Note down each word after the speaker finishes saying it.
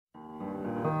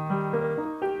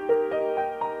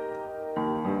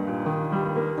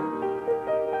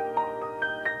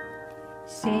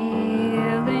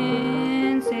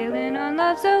Sailing, sailing on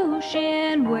love's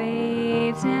ocean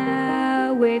waves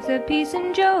now, waves of peace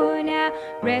and joy now.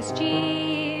 Rest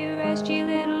ye,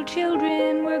 little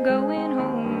children, we're going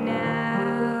home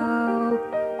now.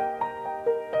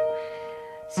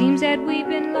 Seems that we've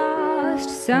been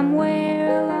lost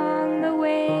somewhere along the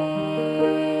way,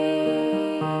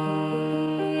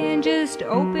 and just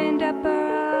opened up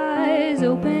our eyes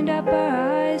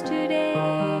today.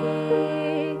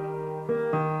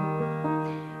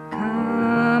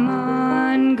 Come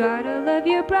on, gotta love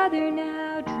your brother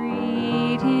now,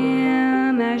 treat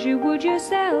him as you would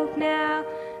yourself now.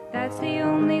 That's the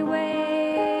only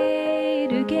way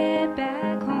to get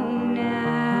back home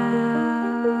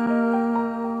now.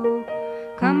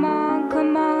 Come on,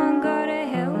 gotta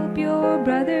help your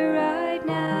brother right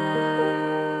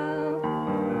now.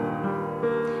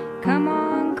 Come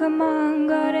on,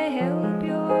 gotta help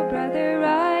your brother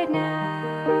right now.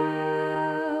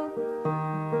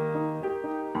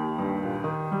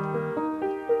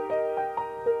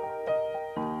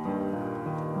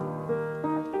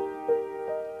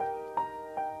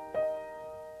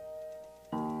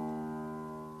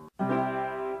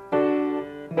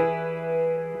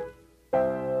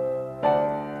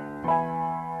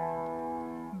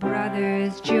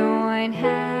 Brothers, join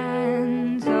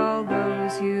hands, all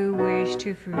those who wish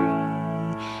to free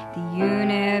the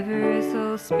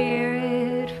universal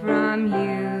spirit from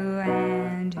you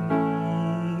and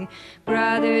me.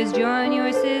 Brothers, join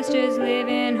your sisters, live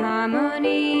in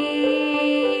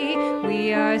harmony.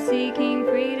 We are seeking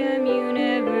freedom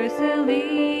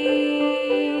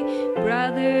universally.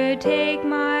 Brother, take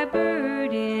my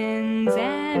burdens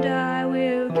and I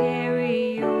will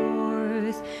carry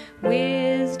yours.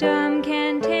 Wisdom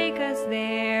can take us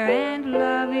there, and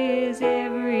love is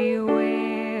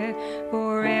everywhere.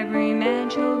 For every man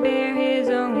shall bear his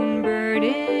own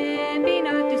burden. Be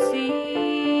not deceived.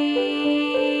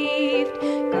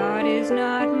 God is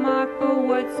not mocked, for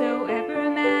whatsoever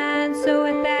man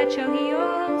soweth, that shall he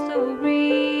also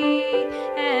reap.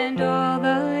 And all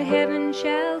the heavens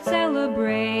shall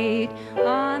celebrate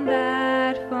on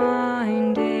that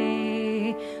fine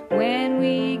day, when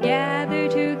we gather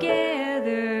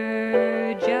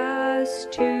together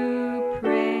just to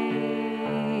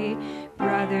pray.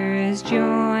 Brothers,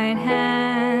 join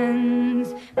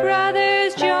hands.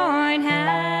 Brothers, join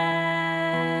hands.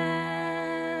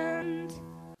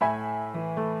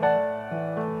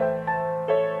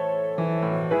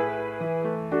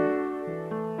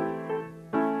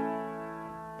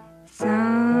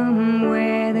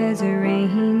 Somewhere there's a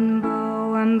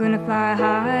rainbow. I'm gonna fly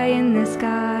high in the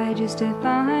sky just to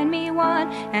find me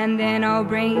one, and then I'll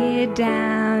bring it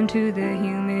down to the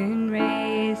human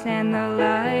race, and the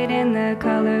light and the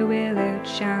color will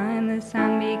outshine the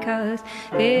sun, because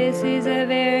this is a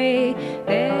very,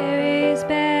 very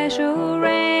special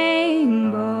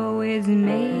rainbow. It's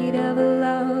made of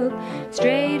love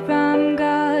straight from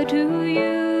God to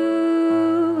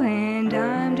you, and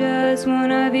I'm just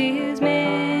one of his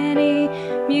many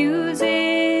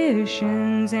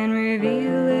musicians, and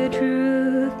reveal the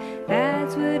truth.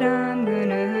 That's what I'm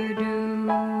gonna do.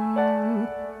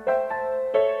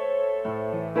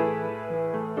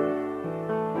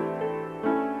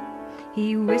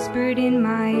 He whispered in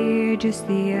my ear just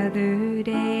the other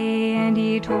day, and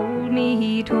he told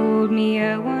me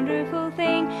a wonderful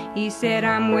thing. He said,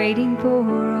 I'm waiting for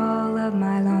all of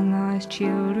my long lost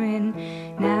children.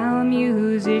 Now a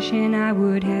musician, I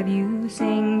would have you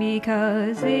sing,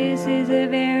 because this is a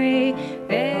very,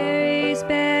 very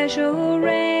special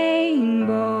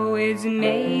rainbow. It's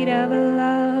made of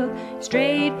love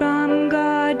straight from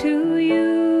God to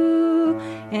you,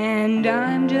 and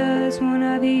I'm just one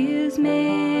of his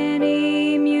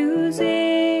many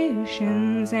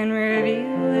musicians, and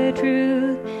reveal the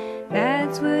truth.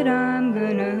 That's what I'm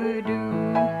gonna do.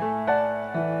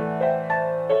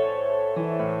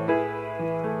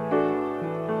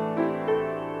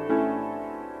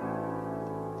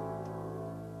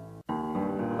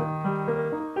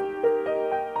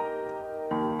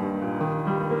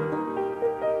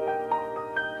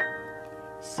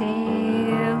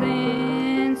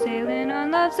 Sailing, sailing on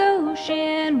love's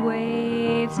ocean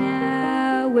waves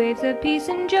now, waves of peace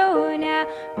and joy now.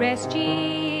 Rest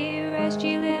ye,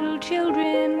 little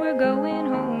children, we're going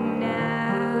home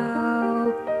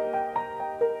now.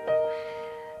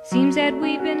 Seems that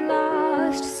we've been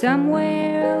lost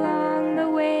somewhere along the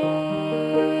way,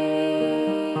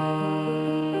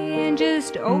 and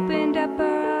just opened up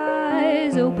our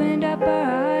eyes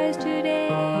today.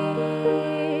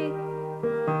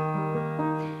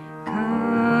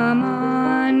 Come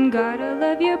on, gotta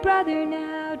love your brother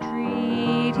now,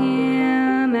 treat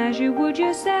him him as you would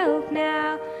yourself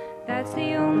now. That's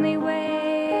the only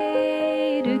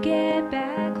way to get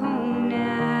back home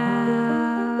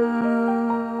now.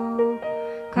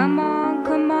 Come on,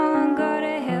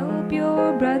 gotta help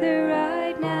your brother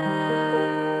right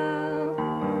now.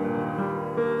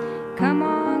 Come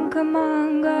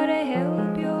on, gotta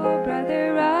help your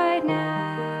brother right now.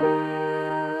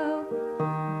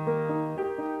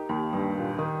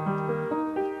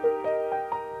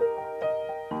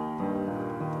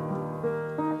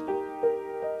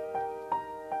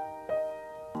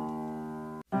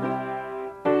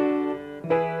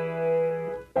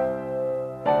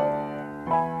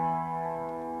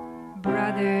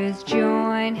 Brothers,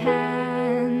 join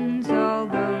hands, all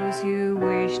those who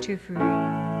wish to free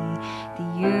the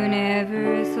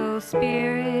universal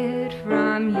spirit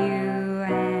from you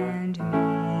and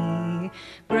me.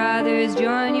 Brothers,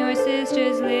 join your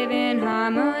sisters, live in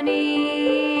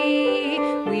harmony.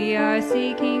 We are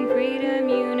seeking freedom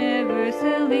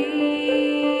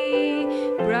universally.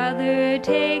 Brother,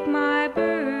 take my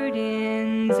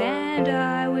burdens and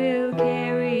I will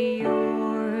carry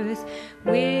yours.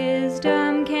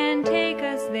 Wisdom can take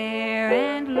us there,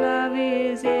 and love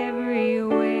is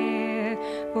everywhere.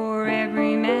 For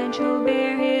every man shall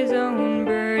bear his own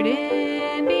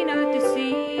burden. Be not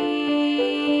deceived.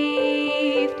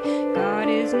 God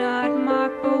is not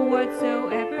mocked, for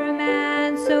whatsoever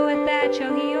man soweth, that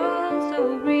shall he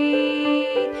also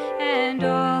reap. And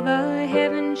all the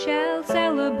heavens shall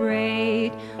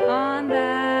celebrate on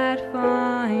that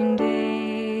fine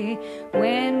day,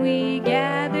 when we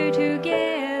gather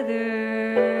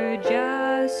together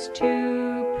just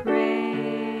to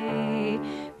pray.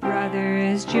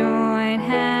 Brothers, join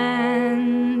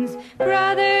hands.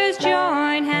 Brothers,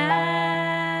 join hands.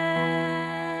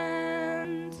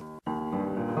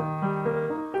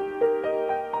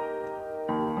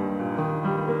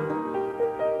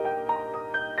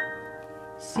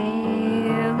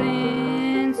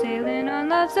 Sailing on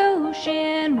love's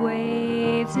ocean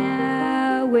waves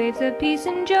now, waves of peace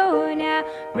and joy now.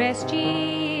 Rest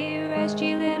ye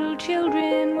little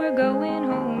children, we're going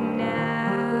home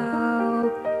now.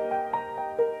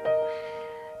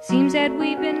 Seems that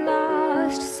we've been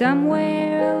lost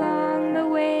somewhere along the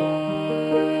way,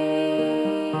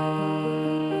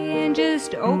 and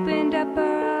just opened up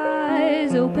our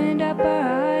eyes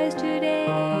today.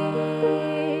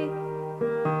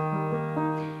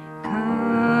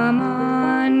 Come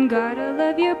on, gotta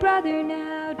love your brother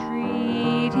now.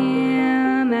 Treat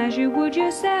him as you would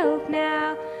yourself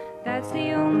now. That's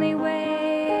the only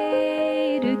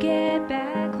way to get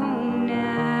back home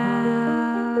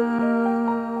now.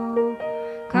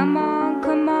 Come on,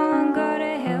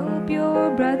 gotta help your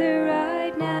brother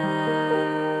right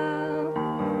now.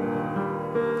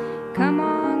 Come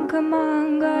on,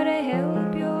 gotta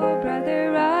help your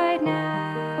brother right now.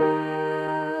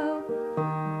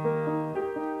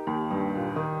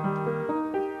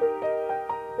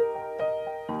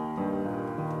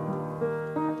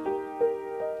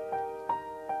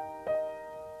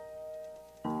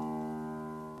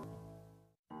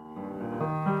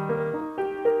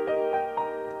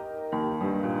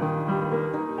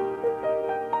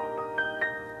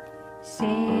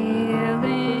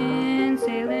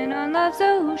 Sailing on love's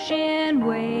ocean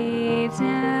waves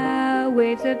now,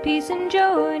 waves of peace and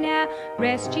joy now.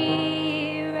 Rest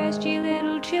ye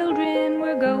little children,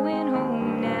 we're going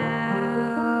home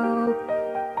now.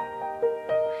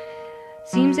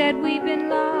 Seems that we've been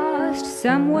lost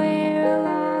somewhere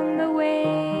along the way,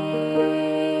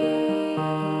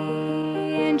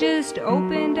 and just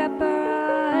opened up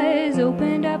our eyes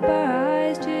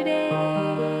today.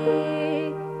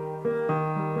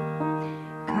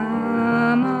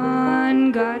 Come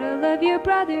on, gotta love your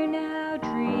brother now.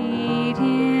 Treat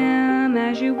him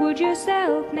as you would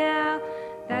yourself now.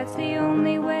 That's the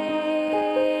only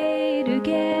way to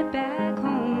get back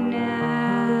home now.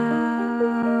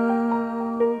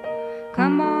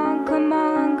 Come on,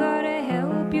 gotta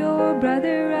help your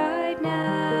brother right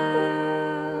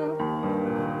now.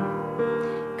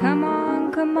 Come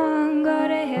on,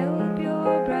 gotta help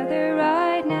your brother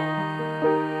right now.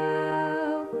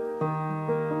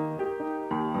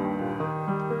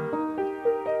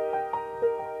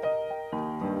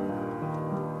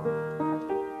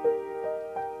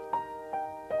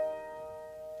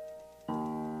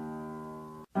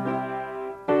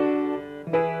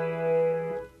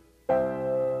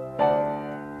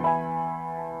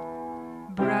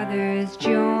 Brothers,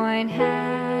 join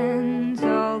hands,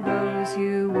 all those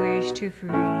who wish to free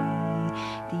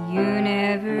the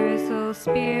universal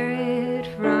spirit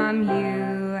from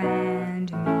you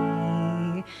and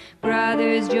me. Brothers,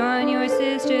 Brothers, join your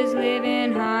sisters, live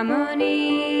in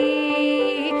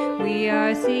harmony. We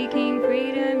are seeking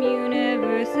freedom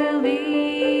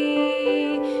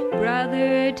universally.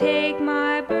 Brother, take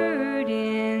my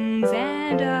burdens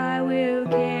and I will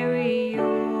carry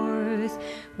yours.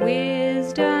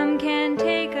 Wisdom can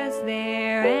take us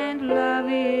there and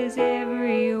love is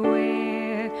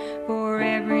everywhere. For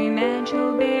every man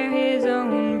shall bear his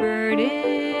own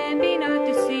burden. Be not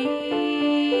deceived.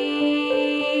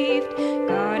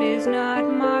 God is not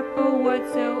mocked, for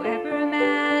whatsoever a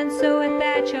man soweth,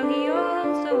 that shall he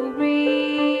also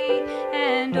reap.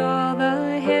 And all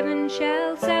the heavens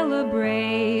shall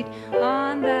celebrate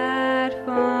on that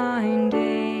fine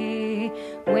day,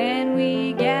 when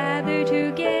we gather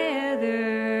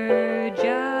together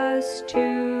just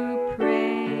to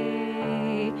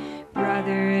pray.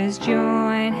 Brothers,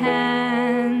 join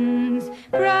hands.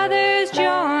 Brothers,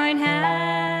 join hands.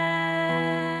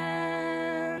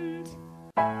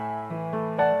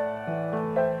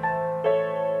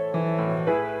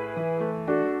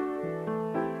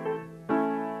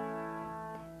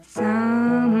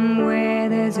 Somewhere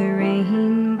there's a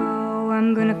rainbow.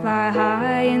 I'm gonna fly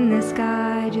high in the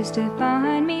sky just to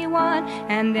find me one,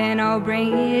 and then I'll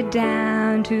bring it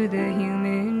down to the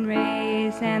human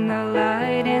race, and the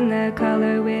light and the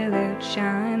color will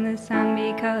outshine the sun,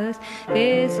 because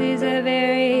this is a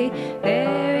very,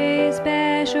 very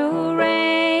special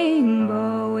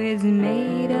rainbow. It's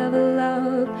made of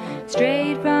love,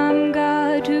 straight from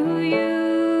God to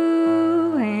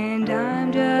you, and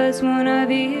I'm just one of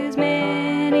his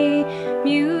many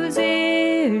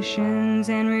musicians,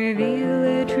 and reveal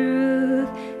the truth.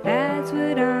 That's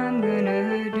what I'm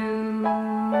gonna do.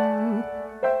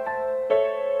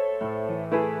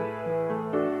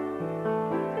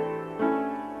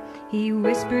 He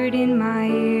whispered in my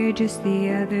ear just the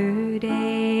other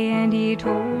day, and he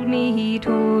told me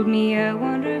a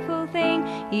wonderful thing.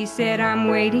 He said, I'm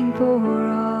waiting for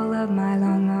all of my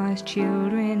long lost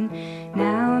children.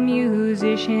 Now,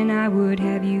 musician, I would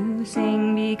have you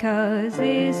sing, because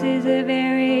this is a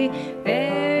very,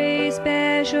 very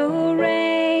special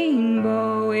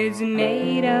rainbow. It's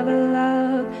made of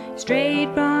love,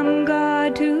 straight from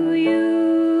God to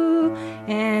you,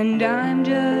 and I'm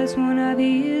just one of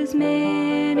his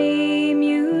many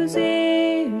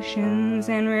musicians,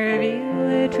 and reveal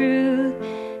the truth.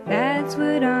 That's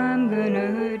what I'm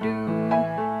gonna do.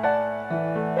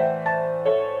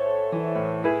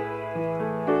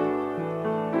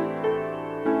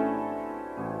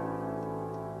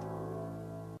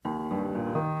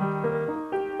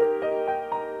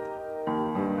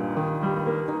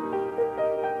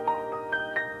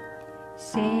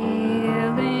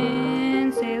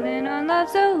 Sailing, sailing on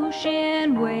love's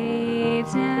ocean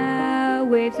waves now,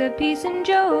 waves of peace and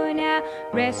joy now.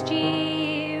 Rest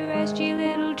ye,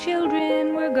 little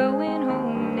children, we're going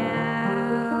home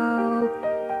now.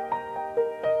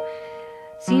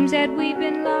 Seems that we've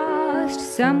been lost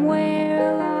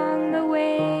somewhere along the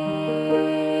way,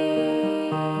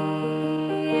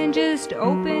 and just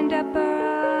opened up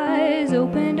our eyes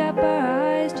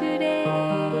today.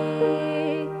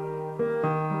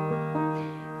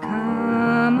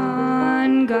 Come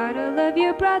on, gotta love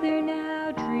your brother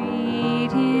now,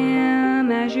 treat him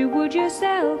as you would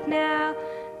yourself now.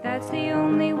 That's the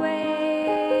only way